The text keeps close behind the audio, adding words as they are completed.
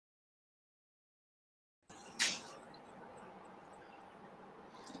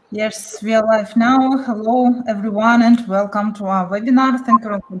Yes, we are live now. Hello, everyone, and welcome to our webinar. Thank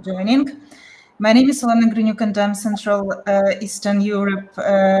you all for joining. My name is Olena Gryniuk, and I'm Central Eastern Europe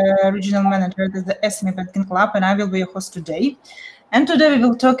Regional Manager at the SME Banking Club, and I will be your host today. And today we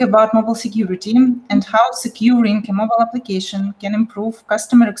will talk about mobile security and how securing a mobile application can improve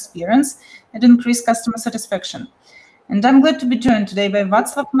customer experience and increase customer satisfaction. And I'm glad to be joined today by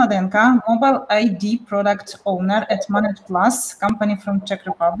Václav Mladenka, Mobile ID Product Owner at Manage Plus, company from Czech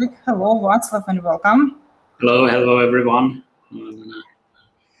Republic. Hello, Václav, and welcome. Hello, everyone.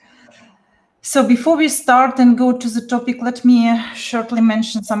 So before we start and go to the topic, let me shortly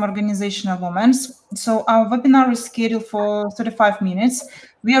mention some organizational moments. So our webinar is scheduled for 35 minutes.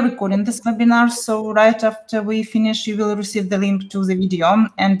 We are recording this webinar, so right after we finish, you will receive the link to the video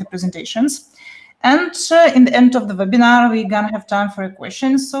and the presentations. And in the end of the webinar, we're going to have time for your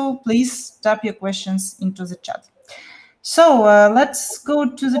questions. So please type your questions into the chat. So let's go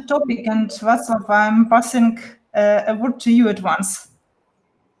to the topic. And Václav, I'm passing a word to you at once.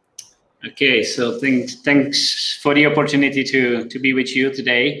 Okay, so thanks for the opportunity to be with you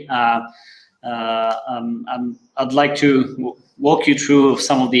today. I'd like to walk you through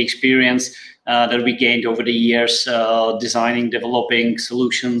some of the experience that we gained over the years designing, developing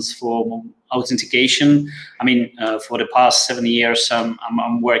solutions for authentication. I mean, for the past 7 years,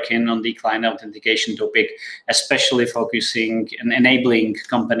 I'm working on the client authentication topic, especially focusing and enabling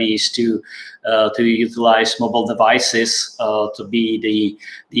companies to utilize mobile devices to be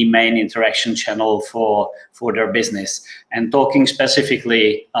the main interaction channel for their business. And talking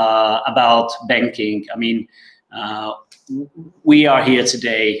specifically about banking, I mean, we are here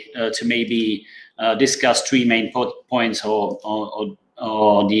today to maybe discuss three main points or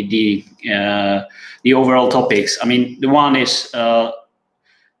the overall topics. I mean, the one is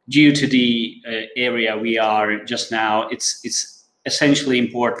due to the area we are just now, it's essentially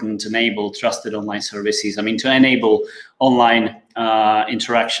important to enable trusted online services. I mean, to enable online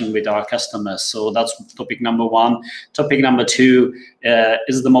interaction with our customers. So that's topic number one. Topic number two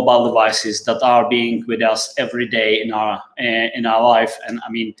is the mobile devices that are being with us every day in our life. And I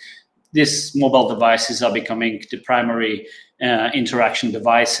mean, these mobile devices are becoming the primary interaction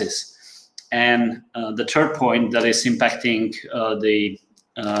devices. And the third point that is impacting the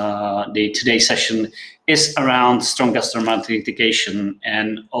today's session is around strong customer authentication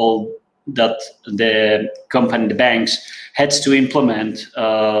and all that the company, the banks, had to implement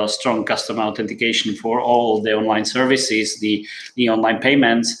strong customer authentication for all the online services, the online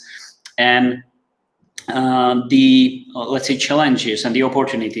payments, and the let's say challenges and the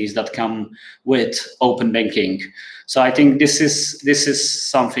opportunities that come with open banking. So I think this is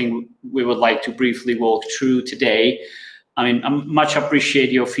something we would like to briefly walk through today. I mean, I much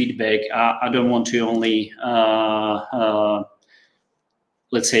appreciate your feedback. I don't want to only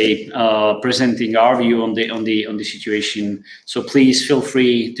let's say presenting our view on the situation. So please feel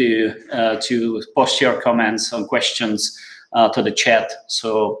free to post your comments and questions to the chat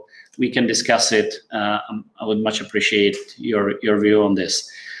so we can discuss it. I would much appreciate your view on this.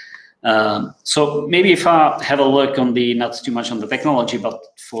 So maybe if I have a look on not too much on the technology, but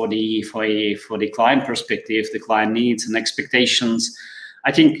for the client perspective, the client needs and expectations,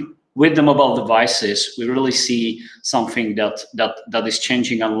 I think with the mobile devices, we really see something that is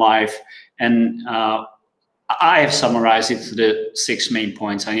changing on life. And I have summarized it to the 6 main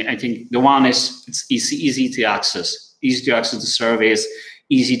points. I think the one is it's easy to access the service,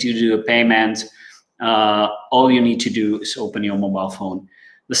 easy to do a payment. All you need to do is open your mobile phone.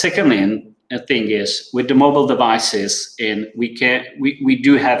 The second thing is with the mobile devices, and we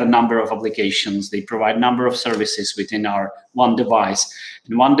do have a number of applications. They provide a number of services within our one device,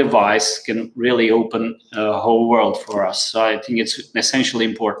 and one device can really open a whole world for us. So I think it's essentially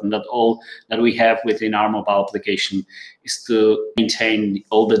important that all that we have within our mobile application is to maintain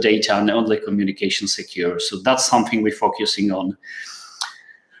all the data and all the communication secure. So that's something we're focusing on.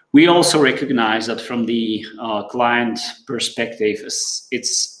 We also recognize that from the client perspective,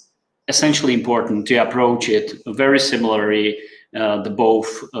 it's essentially important to approach it very similarly.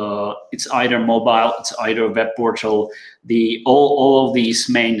 It's either mobile, it's either web portal. All of these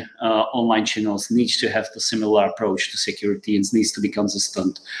main online channels needs to have the similar approach to security and needs to be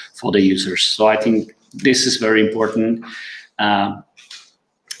consistent for the users. So I think this is very important.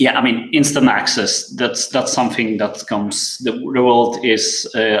 Yeah, I mean, instant access, that's something that comes, the world is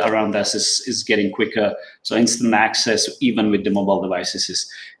around us is getting quicker. So instant access, even with the mobile devices,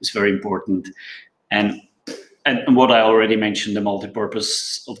 is very important. And what I already mentioned, the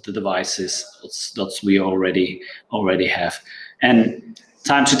multi-purpose of the devices, that's we already have. And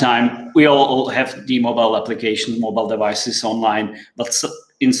time to time, we all have the mobile applications, mobile devices online, but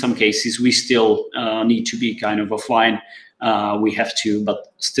in some cases we still need to be kind of offline. We have to,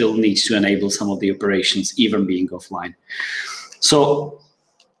 but still needs to enable some of the operations even being offline. So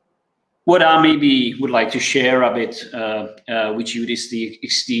what I maybe would like to share a bit with you is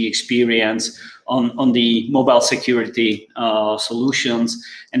the experience on the mobile security solutions,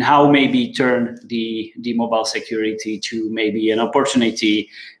 and how maybe turn the mobile security to maybe an opportunity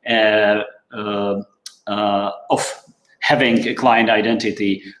of having a client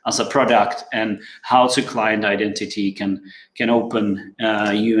identity as a product, and how the client identity can open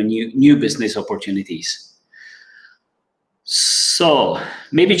you new business opportunities. So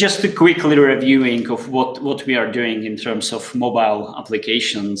maybe just a quick little reviewing of what we are doing in terms of mobile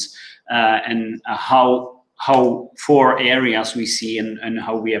applications, and how 4 areas we see and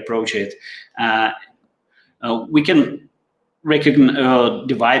how we approach it. We can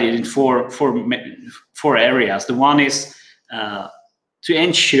divide it in four areas. The one is to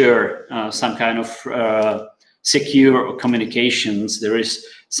ensure some kind of secure communications. There is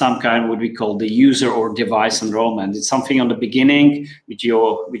some kind of what we call the user or device enrollment. It's something on the beginning with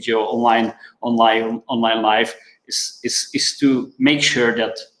your online life is to make sure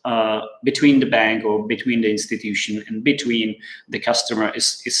that between the bank or between the institution and between the customer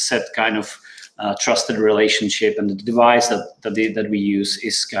is set kind of trusted relationship, and the device that we use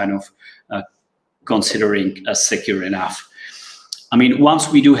is kind of considering as secure enough. I mean, once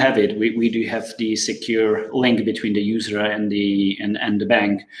we do have it, we do have the secure link between the user and the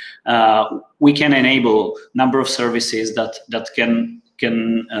bank. We can enable number of services that can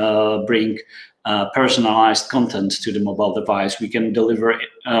bring personalized content to the mobile device. We can deliver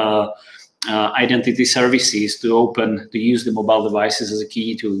identity services to use the mobile devices as a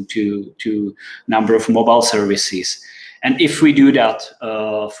key to number of mobile services. And if we do that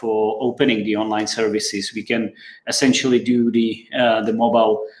for opening the online services, we can essentially do the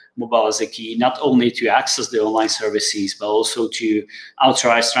mobile as a key, not only to access the online services, but also to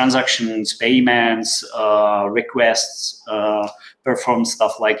authorize transactions, payments, requests, perform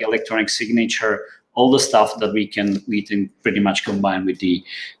stuff like electronic signature, all the stuff that we can pretty much combine with the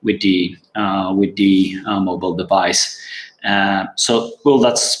mobile device. So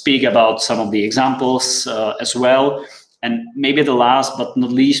let's speak about some of the examples as well. And maybe the last but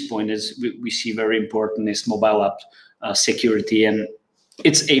not least point is we see very important is mobile app security and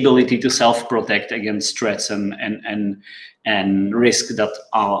its ability to self-protect against threats and risk that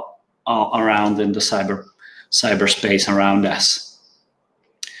are around in the cyberspace around us.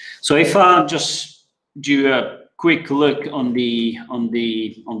 So if I just do a quick look on the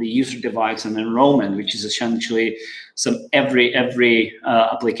user device and enrollment, which is essentially every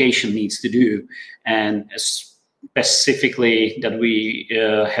application needs to do, and specifically that we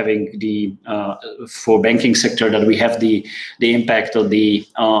having the for banking sector, that we have the impact of the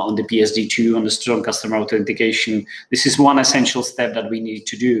on the PSD2, on the strong customer authentication. This is one essential step that we need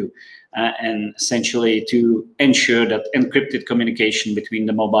to do, and essentially to ensure that encrypted communication between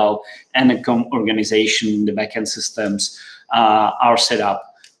the mobile and the organization, the backend systems are set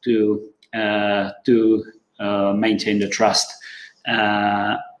up to maintain the trust.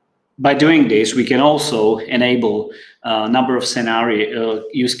 By doing this, we can also enable a number of scenario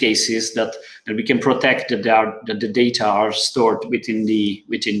use cases that we can protect that the data are stored within the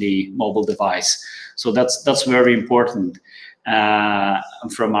mobile device. So that's very important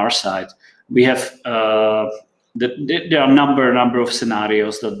from our side. We have there are a number of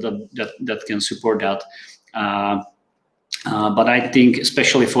scenarios that can support that. But I think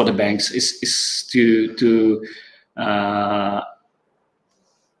especially for the banks is to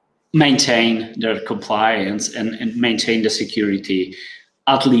maintain their compliance and maintain the security,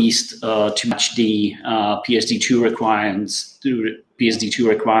 at least to match the PSD2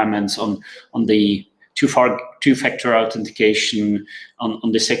 requirements on the two-factor authentication,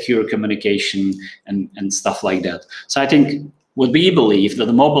 on the secure communication and stuff like that. So I think what we believe that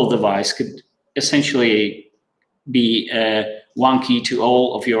the mobile device could essentially be one key to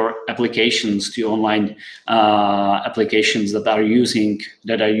all of your applications, to online applications that are used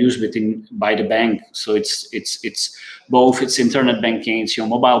by the bank. So it's both it's internet banking, it's your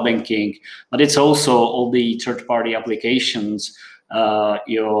mobile banking, but it's also all the third-party applications,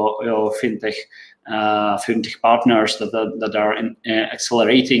 your fintech partners that are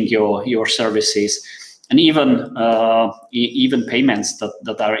accelerating your services, and even payments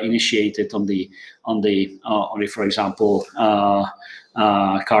that are initiated on the for example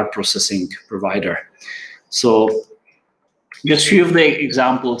card processing provider. So just a few of the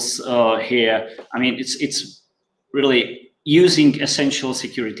examples here. I mean, it's really using essential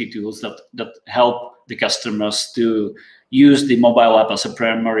security tools that help the customers to use the mobile app as a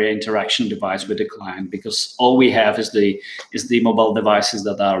primary interaction device with the client, because all we have is the mobile devices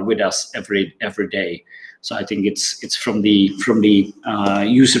that are with us every day. So I think it's from the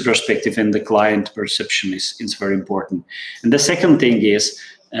user perspective and the client perception is very important. And the second thing is,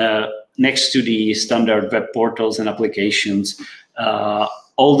 next to the standard web portals and applications,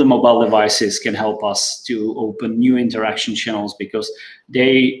 all the mobile devices can help us to open new interaction channels, because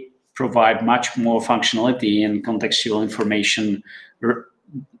they provide much more functionality and contextual information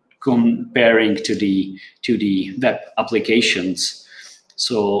comparing to the web applications.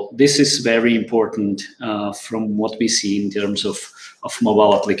 So this is very important from what we see in terms of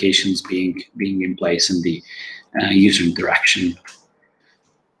mobile applications being in place in the user interaction.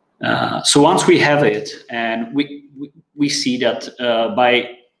 So once we have it, and we see that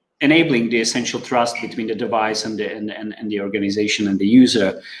by enabling the essential trust between the device and the organization and the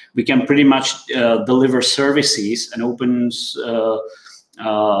user, we can pretty much deliver services and opens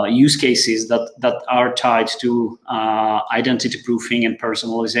use cases that are tied to identity proofing and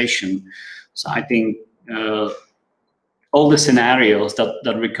personalization. So I think all the scenarios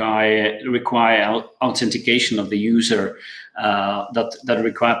that require authentication of the user, that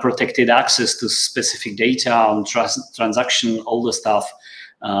require protected access to specific data on transaction, all the stuff.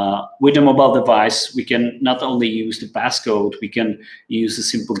 With a mobile device, we can not only use the passcode, we can use the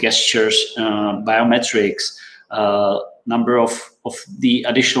simple gestures, biometrics, number of the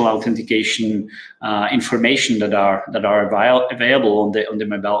additional authentication information that are available on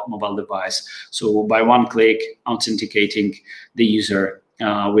the mobile device. So by one click, authenticating the user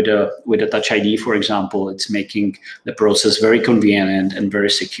with a Touch ID, for example, it's making the process very convenient and very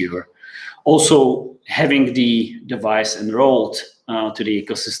secure. Also, having the device enrolled to the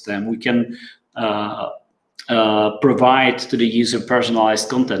ecosystem, we can provide to the user personalized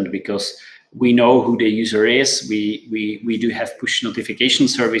content, because we know who the user is. We do have push notification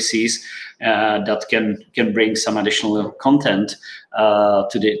services that can bring some additional content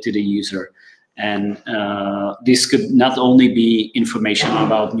to the user. And this could not only be information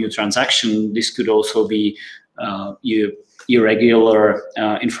about new transaction. This could also be irregular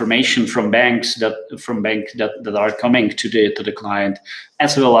information from banks that are coming to the client,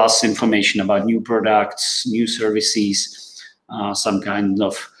 as well as information about new products, new services, some kind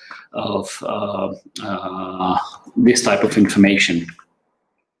of this type of information.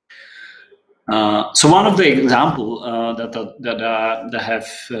 So one of the example that I have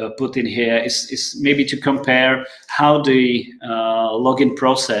put in here is maybe to compare how the login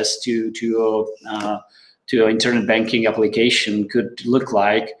process to an internet banking application could look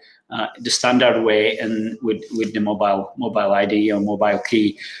like the standard way and with the mobile ID or mobile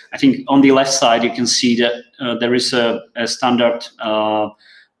key. I think on the left side you can see that there is a standard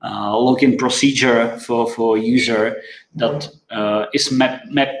login procedure for user that is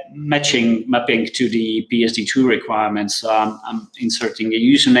mapping to the PSD2 requirements. So I'm inserting a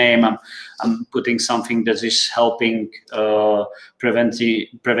username. I'm putting something that is helping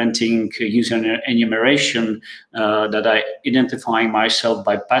preventing user enumeration, that I identifying myself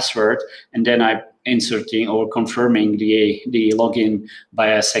by password, and then I inserting or confirming the login by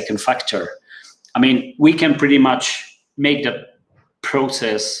a second factor. I mean, we can pretty much make the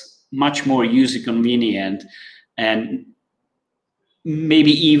process much more user convenient and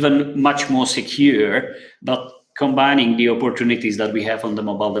maybe even much more secure, but combining the opportunities that we have on the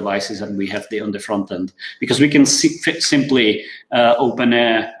mobile devices and we have on the front end, because we can simply open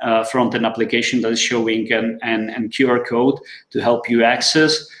a front end application that is showing an QR code to help you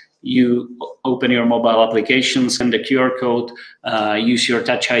access. You open your mobile applications and the QR code, use your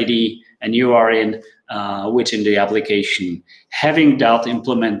Touch ID, and you are within the application. Having that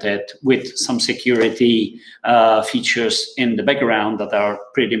implemented with some security features in the background that are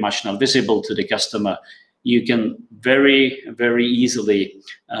pretty much not visible to the customer, you can very, very easily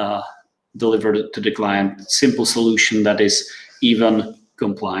deliver to the client simple solution that is even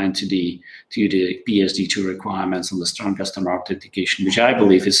compliant to the PSD2 requirements on the strong customer authentication, which I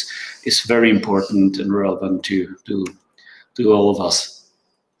believe is very important and relevant to all of us.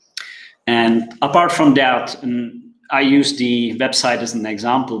 And apart from that, I use the website as an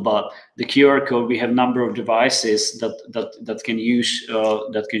example, but the QR code, we have a number of devices that can use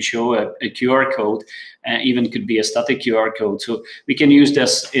that can show a QR code, even could be a static QR code. So we can use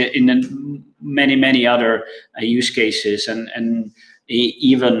this in many other use cases, and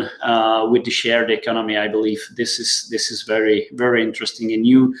even with the shared economy, I believe this is very, very interesting, and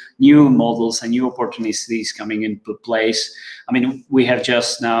new models and new opportunities coming into place. I mean, we have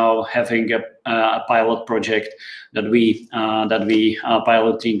just now having a pilot project that we are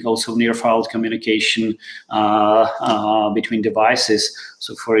piloting also near file communication between devices.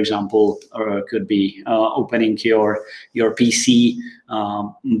 So, for example, could be opening your PC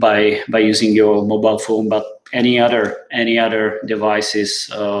by using your mobile phone, but any other devices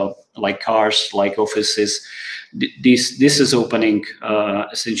like cars, like offices. This is opening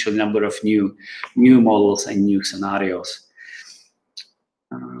essentially a number of new models and new scenarios.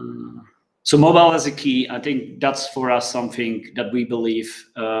 So mobile as a key, I think that's for us something that we believe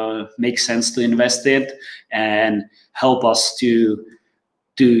makes sense to invest in and help us to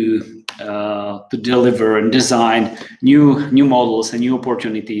deliver and design new models and new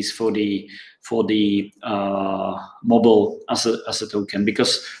opportunities for the mobile as a token,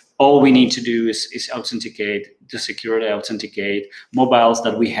 because all we need to do is authenticate, to securely authenticate mobiles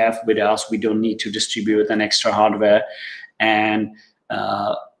that we have with us. We don't need to distribute an extra hardware, and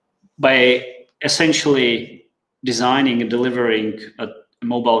by essentially designing and delivering a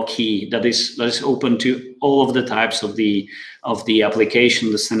mobile key that is open to all of the types of the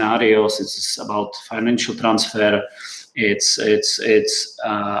application, the scenarios. It's about financial transfer. It's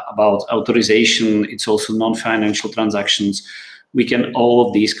about authorization. It's also non-financial transactions. We can all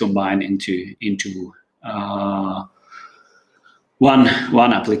of these combine into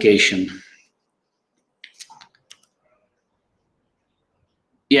one application.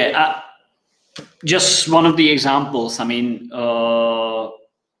 Yeah, just one of the examples. I mean, the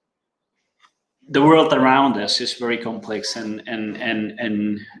world around us is very complex and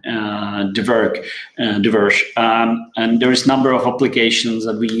diverse, and there is a number of applications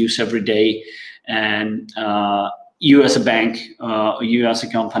that we use every day. And you as a bank, you as a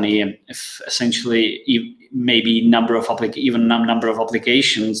company, if essentially maybe number of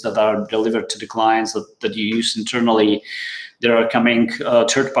applications that are delivered to the clients that you use internally. There are coming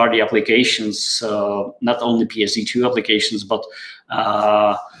third-party applications, not only PSD2 applications, but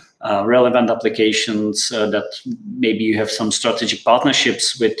relevant applications that maybe you have some strategic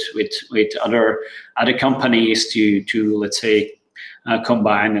partnerships with other companies to let's say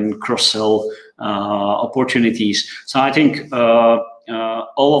combine and cross-sell opportunities. So I think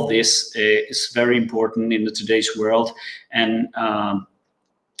all of this is very important in today's world, and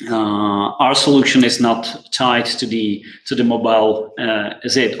our solution is not tied to the mobile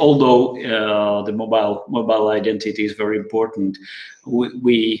as it. Although the mobile identity is very important,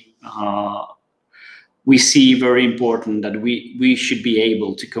 we see very important that we should be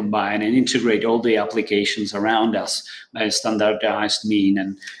able to combine and integrate all the applications around us by a standardized mean,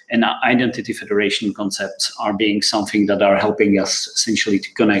 and identity federation concepts are being something that are helping us essentially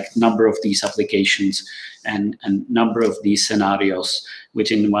to connect number of these applications and number of these scenarios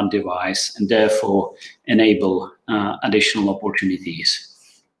within one device, and therefore enable additional opportunities.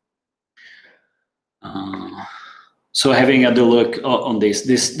 So having a look on this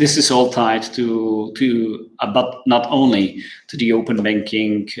is all tied to but not only to the open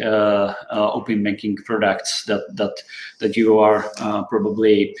banking products that you are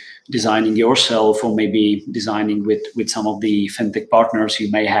probably designing yourself, or maybe designing with some of the fintech partners you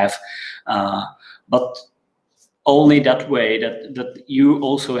may have, but only that way that you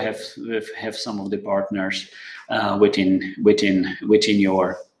also have some of the partners within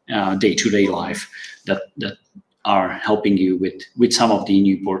your day-to-day life that are helping you with some of the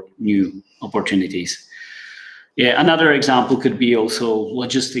new opportunities. Yeah, another example could be also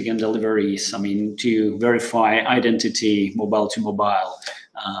logistic and deliveries. I mean, to verify identity mobile to mobile,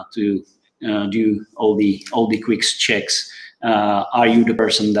 to do all the quick checks. Are you the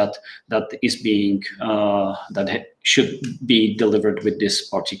person that is being that should be delivered with this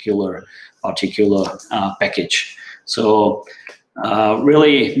particular package? So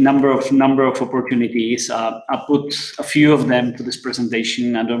really number of opportunities. I put a few of them to this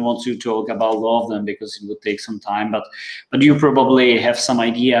presentation. I don't want to talk about all of them because it would take some time, but you probably have some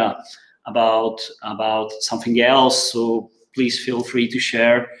idea about something else. So please feel free to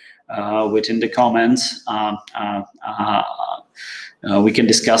share within the comments. We can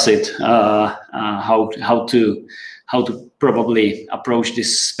discuss it, how to probably approach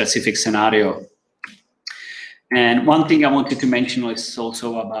this specific scenario. And one thing I wanted to mention is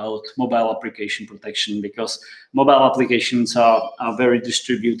also about mobile application protection, because mobile applications are very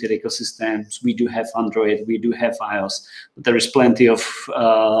distributed ecosystems. We do have Android, we do have iOS, but there is plenty of,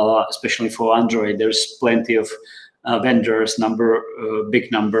 especially for Android, there's plenty of vendors,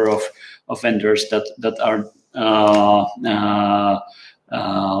 big number of vendors that are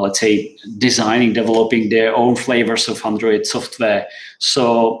let's say, developing their own flavors of Android software.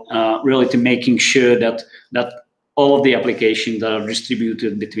 So really to making sure that all of the applications that are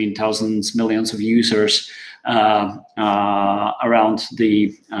distributed between thousands, millions of users around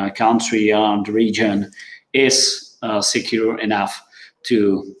the country, around the region, is secure enough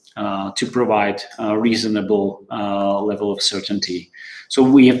to provide a reasonable level of certainty. So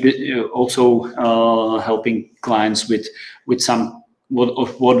we have also helping clients with some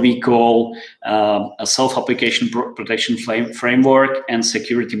what we call a self-application protection framework and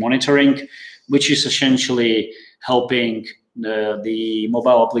security monitoring, which is essentially helping the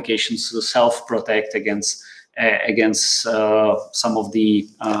mobile applications to self-protect against some of the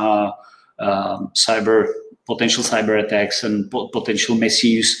potential cyber attacks and potential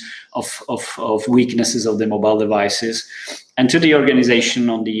misuse of weaknesses of the mobile devices. And to the organization,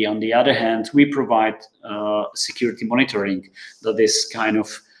 on the other hand, we provide security monitoring that is kind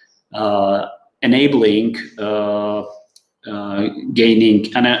of enabling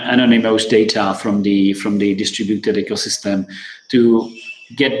gaining anonymous data from the distributed ecosystem to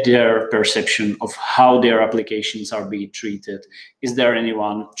get their perception of how their applications are being treated. Is there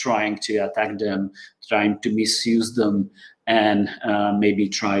anyone trying to attack them, trying to misuse them, and maybe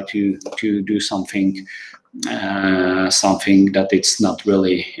try to do something that it's not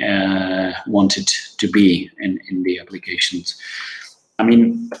really wanted to be in the applications. I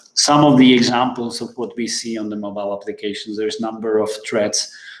mean, some of the examples of what we see on the mobile applications, there's a number of threats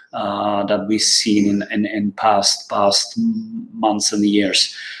that we've seen in past months and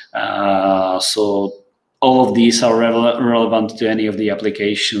years. So all of these are relevant to any of the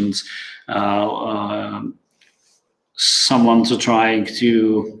applications. Someone's trying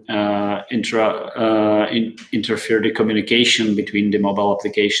to interfere the communication between the mobile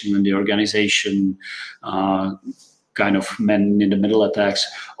application and the organization, kind of man-in-the-middle attacks.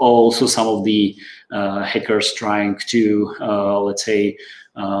 Also, some of the hackers trying to, let's say,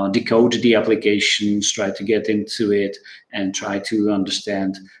 decode the applications, try to get into it and try to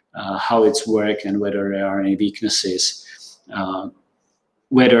understand how it's working and whether there are any weaknesses,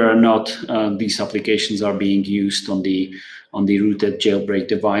 whether or not these applications are being used on the rooted jailbreak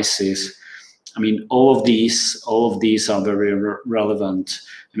devices. I mean, all of these are very relevant.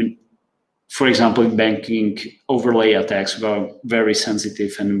 I mean, for example, in banking, overlay attacks were very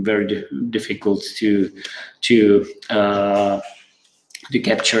sensitive and very difficult to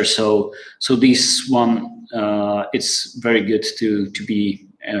capture. So this one, it's very good to be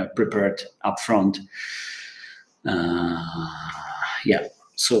prepared upfront. Yeah.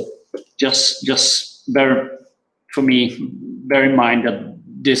 So just bear in mind that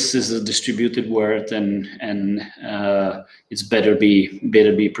this is a distributed word, and it's better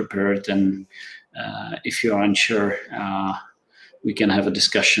be prepared. And if you're unsure, we can have a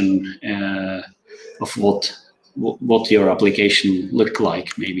discussion of what your application look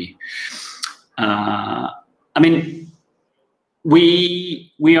like, maybe. I mean,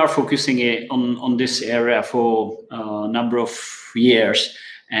 we are focusing on this area for a number of years,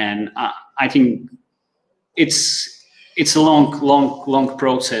 and I think it's a long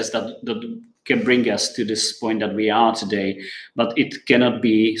process that can bring us to this point that we are today, but it cannot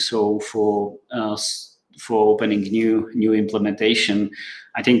be so for opening new implementation.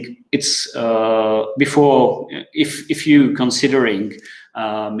 I think it's before, if you considering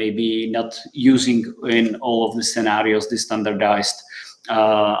maybe not using in all of the scenarios the standardized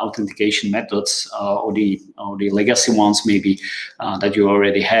authentication methods or the legacy ones maybe that you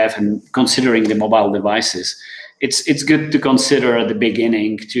already have, and considering the mobile devices, it's good to consider at the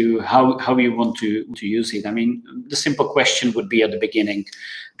beginning to how you want to use it. I mean, the simple question would be at the beginning: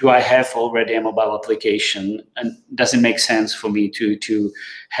 do I have already a mobile application, and does it make sense for me to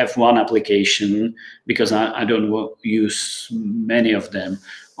have one application because I don't use many of them?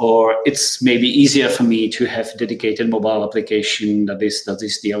 Or it's maybe easier for me to have dedicated mobile application that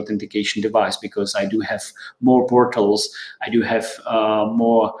is the authentication device, because I do have more portals, I do have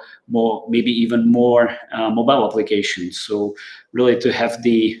more maybe even more mobile applications. So really to have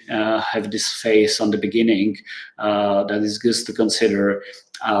this phase on the beginning, that is good to consider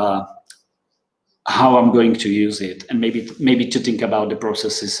how I'm going to use it, and maybe to think about the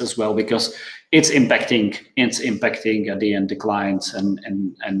processes as well, because it's impacting at the end the clients, and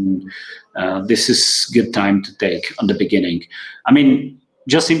this is good time to take on the beginning. I mean,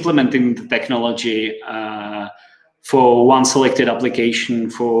 just implementing the technology for one selected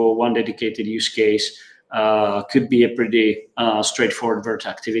application for one dedicated use case could be a pretty straightforward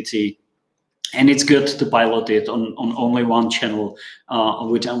activity. And it's good to pilot it on only one channel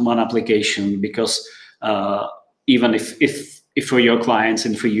with one application, because even if for your clients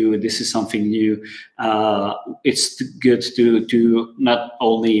and for you this is something new, it's good to not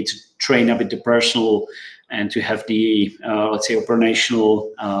only to train a bit the personal and to have the let's say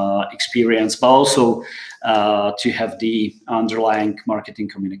operational experience, but also to have the underlying marketing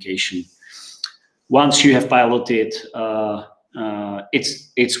communication. Once you have piloted,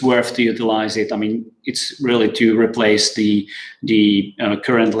 it's worth to utilize it. I mean, it's really to replace the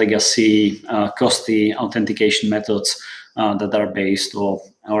current legacy costly authentication methods that are based on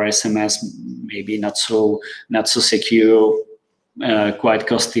our SMS, maybe not so secure, quite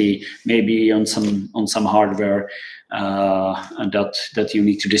costly, maybe on some hardware that you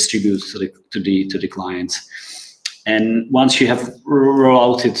need to distribute to the clients. And once you have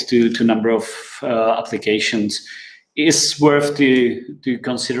rolled out it to a number of applications, it's worth to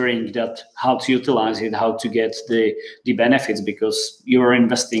considering that how to utilize it, how to get the benefits, because you're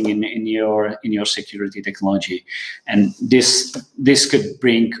investing in your security technology, and this could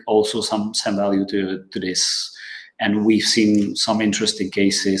bring also some value to this. And we've seen some interesting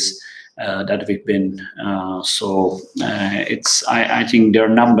cases that we've been. I think there are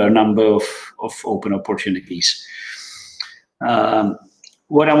number of open opportunities.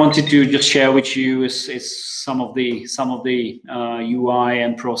 What I wanted to just share with you is some of the UI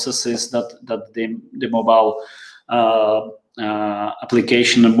and processes that the mobile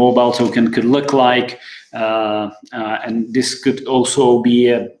application and mobile token could look like, and this could also be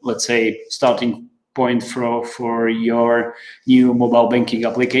a, let's say, starting point for your new mobile banking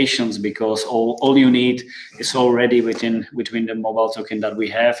applications, because all you need is already within the mobile token that we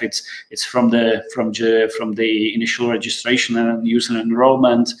have. It's from the initial registration and user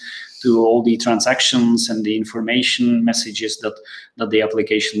enrollment to all the transactions and the information messages that the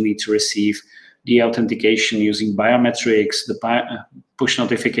application needs to receive, the authentication using biometrics, the push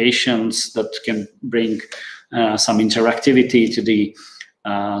notifications that can bring some interactivity to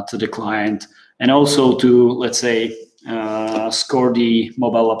the client, and also to, let's say, score the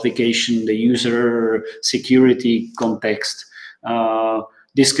mobile application, the user security context.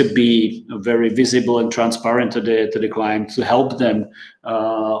 This could be very visible and transparent to the client to help them.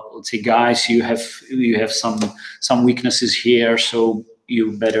 Let's say, guys, you have some weaknesses here, so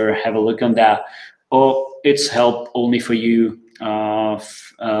you better have a look on that. Or it's help only for you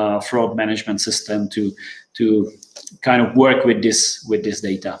fraud management system to kind of work with this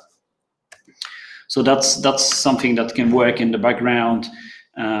data. So that's something that can work in the background.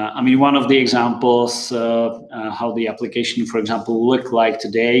 I mean, one of the examples how the application, for example, look like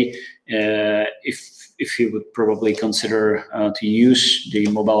today, if you would probably consider to use the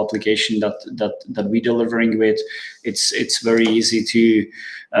mobile application that we're delivering with, it's very easy to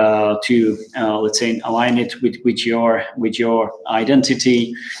let's say align it with your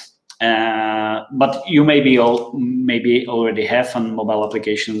identity. But you maybe already have a mobile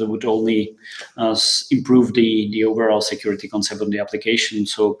application that would only improve the overall security concept of the application.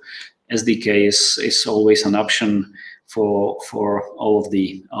 So SDK is always an option for all of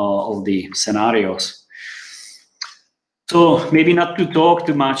the scenarios. So maybe not to talk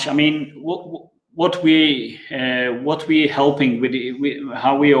too much. I mean, what we helping with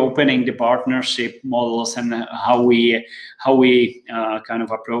how we opening the partnership models and how we kind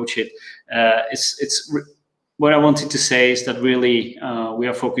of approach it. It's what I wanted to say is that really we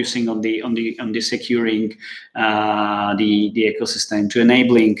are focusing on the securing the ecosystem, to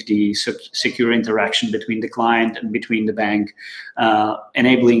enabling the secure interaction between the client and between the bank,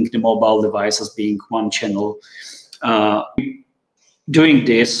 enabling the mobile device as being one channel. Doing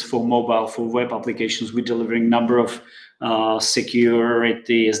this for mobile, for web applications, we're delivering number of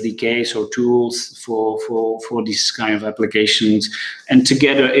security SDKs or tools for these kind of applications, and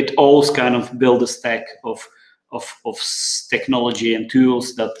together it all kind of build a stack of technology and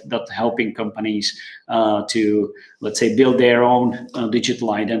tools that helping companies to, let's say, build their own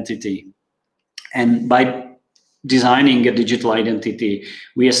digital identity. And by designing a digital identity,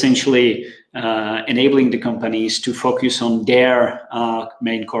 we essentially enabling the companies to focus on their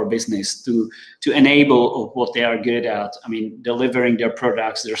main core business, to enable what they are good at. I mean, delivering their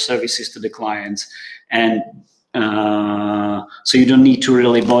products, their services to the clients, and so you don't need to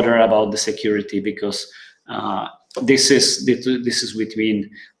really bother about the security, because this is between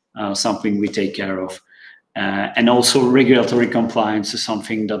something we take care of. And also regulatory compliance is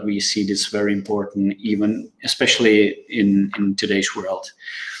something that we see is very important, especially in today's world.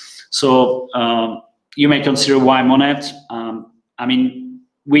 So you may consider why I'm on it. I mean,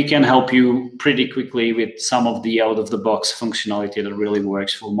 we can help you pretty quickly with some of the out-of-the-box functionality that really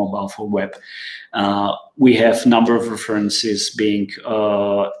works for mobile, for web. We have a number of references being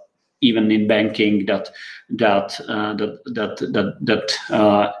even in banking that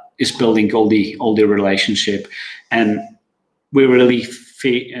is building all the relationship. And we really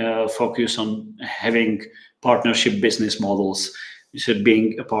focus on having partnership business models. So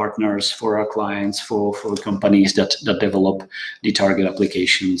being partners for our clients, for companies that develop the target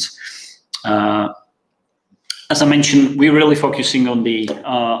applications. As I mentioned, we're really focusing on the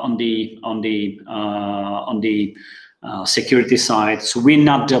security side. So we're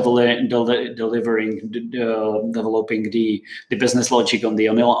not developing the business logic on the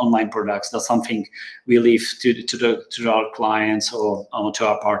online products. That's something we leave to our clients or to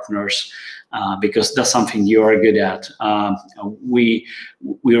our partners, because that's something you are good at. We're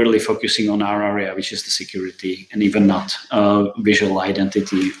really focusing on our area, which is the security, and even not visual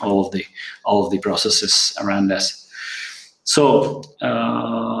identity, all of the processes around us. So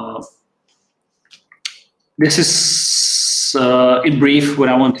this is in brief what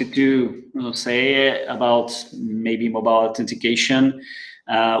I wanted to say about maybe mobile authentication.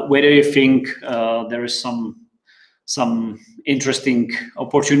 Whether you think there is some interesting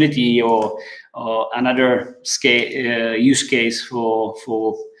opportunity or another use case for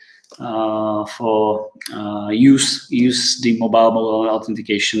use the mobile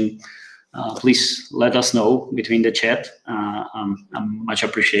authentication, please let us know between the chat. I much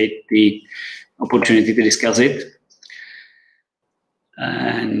appreciate the opportunity to discuss it.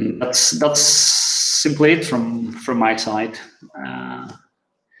 And that's simply it from my side.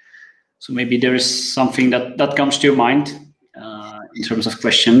 So maybe there is something that comes to your mind in terms of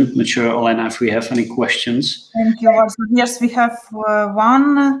question. Not sure, Olena, if we have any questions. Thank you. Also, yes, we have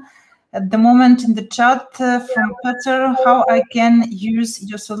one at the moment in the chat from Peter. How I can use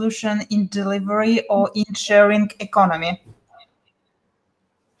your solution in delivery or in sharing economy?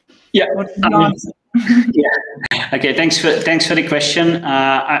 Yeah. Yeah. Okay. Thanks for the question.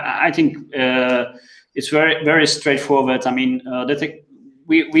 I think it's very, very straightforward. I mean,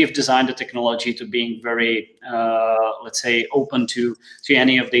 we have designed the technology to being very, let's say, open to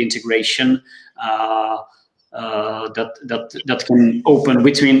any of the integration that can open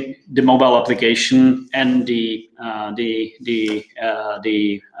between the mobile application and the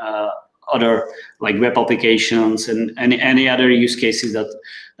other, like, web applications and any other use cases that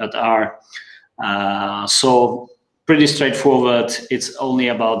are so pretty straightforward. It's only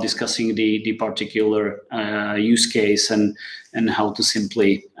about discussing the particular use case and how to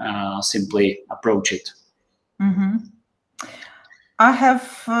simply approach it. Mm-hmm. I have,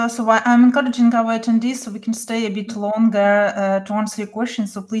 so I'm encouraging our attendees so we can stay a bit longer to answer your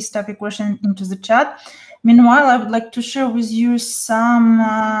questions. So please type your question into the chat. Meanwhile, I would like to share with you some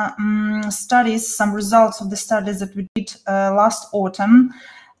studies, some results of the studies that we did last autumn.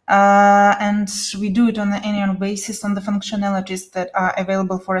 And we do it on an annual basis on the functionalities that are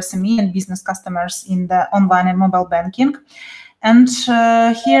available for SME and business customers in the online and mobile banking. And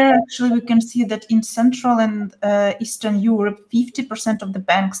here, actually, we can see that in Central and Eastern Europe, 50% of the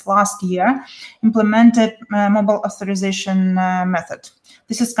banks last year implemented mobile authorization method.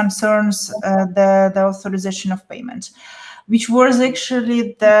 This is concerns the authorization of payment, which was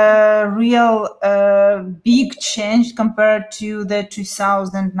actually the real big change compared to the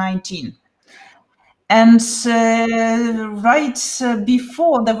 2019. And right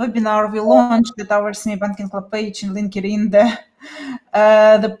before the webinar, we launched at our SME Banking Club page in LinkedIn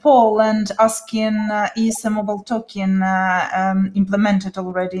the poll and asking is a mobile token implemented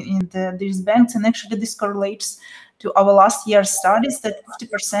already in these banks. And actually this correlates to our last year's studies that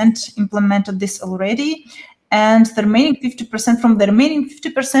 50% implemented this already. And the remaining 50%, from the remaining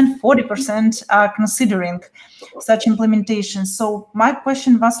 50%, 40% are considering such implementation. So my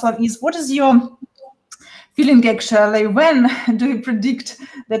question, Václav, is what is your feeling actually? When do you predict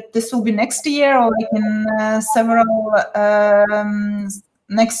that this will be next year or like in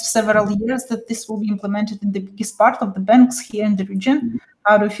next several years that this will be implemented in the biggest part of the banks here in the region?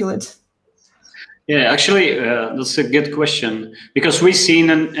 How do you feel it? Yeah, actually, that's a good question, because we've seen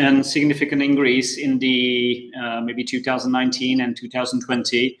a significant increase in the maybe 2019 and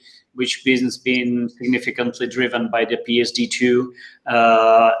 2020, which business been significantly driven by the PSD2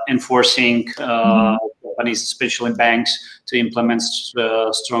 enforcing companies, especially banks, to implement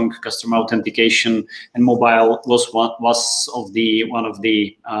strong customer authentication, and mobile was one of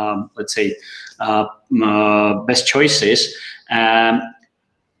the let's say best choices.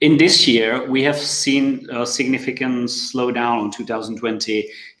 In this year, we have seen a significant slowdown in 2020.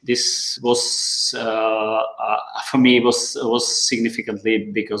 This was, for me, was significantly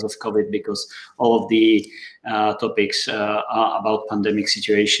because of COVID, because all of the topics about pandemic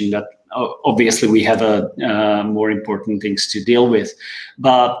situation that obviously we have more important things to deal with.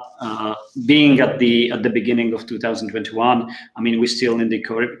 But being at the beginning of 2021, I mean, we're still in the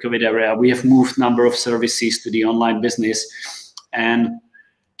COVID era. We have moved number of services to the online business, and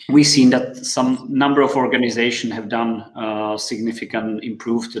we've seen that some number of organizations have done significant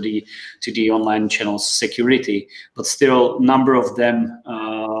improve to the online channels security, but still number of them,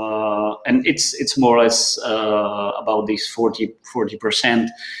 and it's more or less about these 40%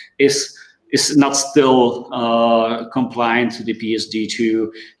 is not still compliant to the PSD,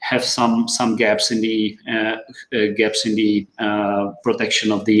 to have some gaps in the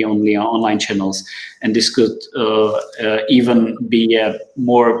protection of the only online channels, and this could even be a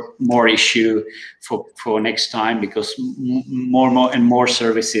more issue for next time, because more and more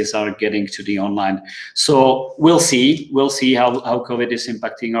services are getting to the online. So we'll see how COVID is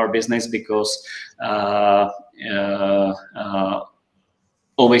impacting our business, because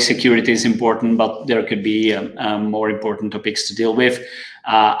always security is important, but there could be more important topics to deal with.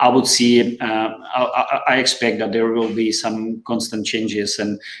 I would see, I expect that there will be some constant changes,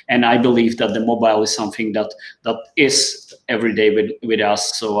 and I believe that the mobile is something that is every day with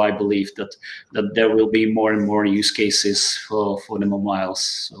us. So I believe that there will be more and more use cases for the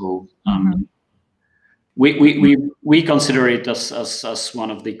mobiles. So we consider it as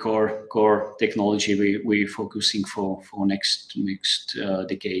one of the core technology we're focusing for next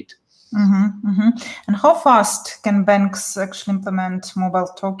decade. And how fast can banks actually implement mobile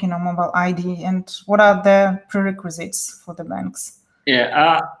token or mobile ID, and what are the prerequisites for the banks?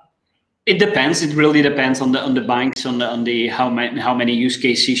 Yeah, it depends. It really depends on the banks, on the how many use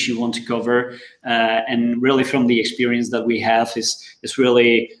cases you want to cover, and really from the experience that we have is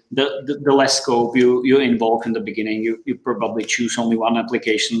really the less scope you involve in the beginning. You probably choose only one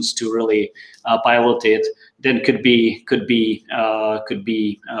applications to really pilot it. Then could be 4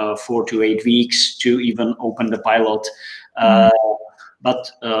 to 8 weeks to even open the pilot,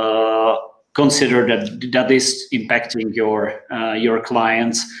 but consider that is impacting your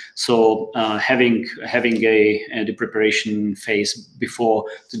clients. So having the preparation phase before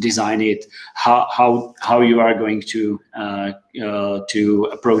to design it, how you are going to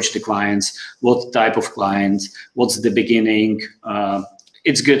approach the clients, what type of clients, what's the beginning.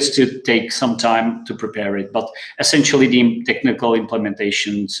 It's good to take some time to prepare it, but essentially the technical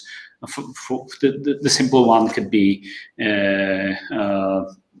implementations, for the simple one could be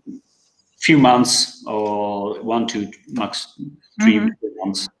few months, or 1 to max 3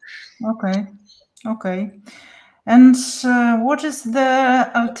 months. Okay. And what is the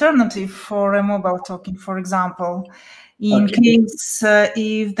alternative for a mobile token, for example, in case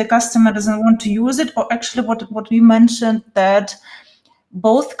if the customer doesn't want to use it, or actually what we mentioned, that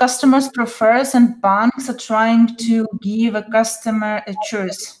both customers prefers and banks are trying to give a customer a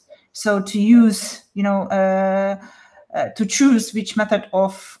choice. So to use, to choose which method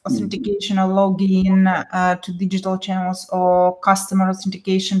of authentication or login to digital channels or customer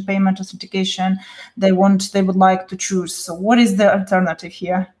authentication, payment authentication they would like to choose. So what is the alternative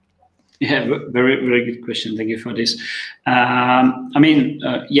here? Yeah, very, very good question. Thank you for this. I mean,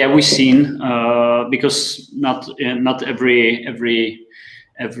 yeah, we've seen because not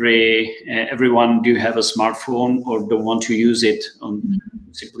everyone do have a smartphone or don't want to use it.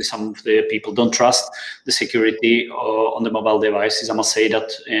 Simply some of the people don't trust the security on the mobile devices. I must say that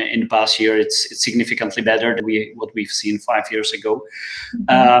in the past year it's significantly better than what we've seen 5 years ago.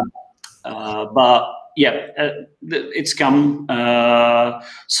 But yeah, it's come.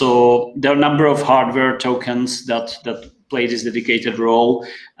 So there are a number of hardware tokens that play this dedicated role.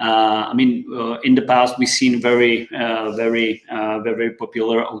 I mean, in the past we've seen very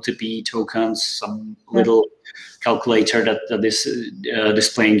popular OTP tokens, some little calculator that is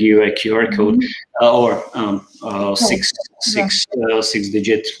displaying you a QR code or six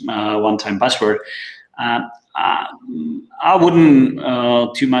digit one-time password. I wouldn't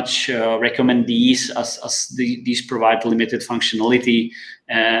too much recommend these as these provide limited functionality,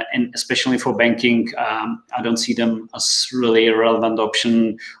 and especially for banking, I don't see them as really a relevant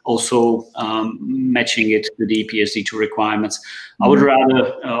option. Also, matching it to the PSD2 requirements. I would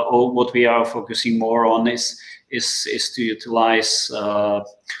rather, what we are focusing more on is to utilize the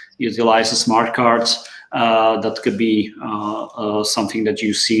smart cards. That could be something that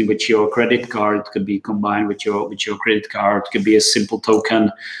you see with your credit card. Could be combined with your credit card. Could be a simple token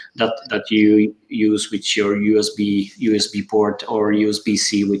that you use with your USB port or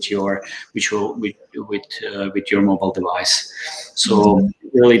USB-C with your mobile device. So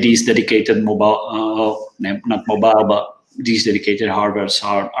really, these dedicated mobile, not mobile, but these dedicated hardwares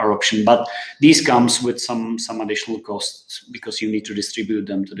are option. But these comes with some additional costs because you need to distribute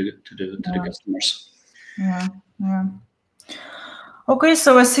them to the customers. Yeah. Okay,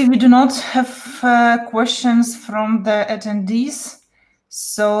 so I see we do not have questions from the attendees.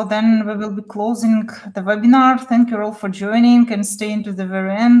 So then we will be closing the webinar. Thank you all for joining and staying to the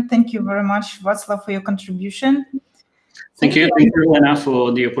very end. Thank you very much, Václav, for your contribution. Thank you, Olena,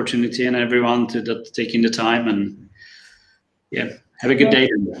 for the opportunity, and everyone taking the time. And yeah, have a good day.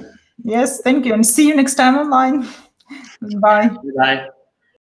 Yes, thank you, and see you next time online. Bye. Bye.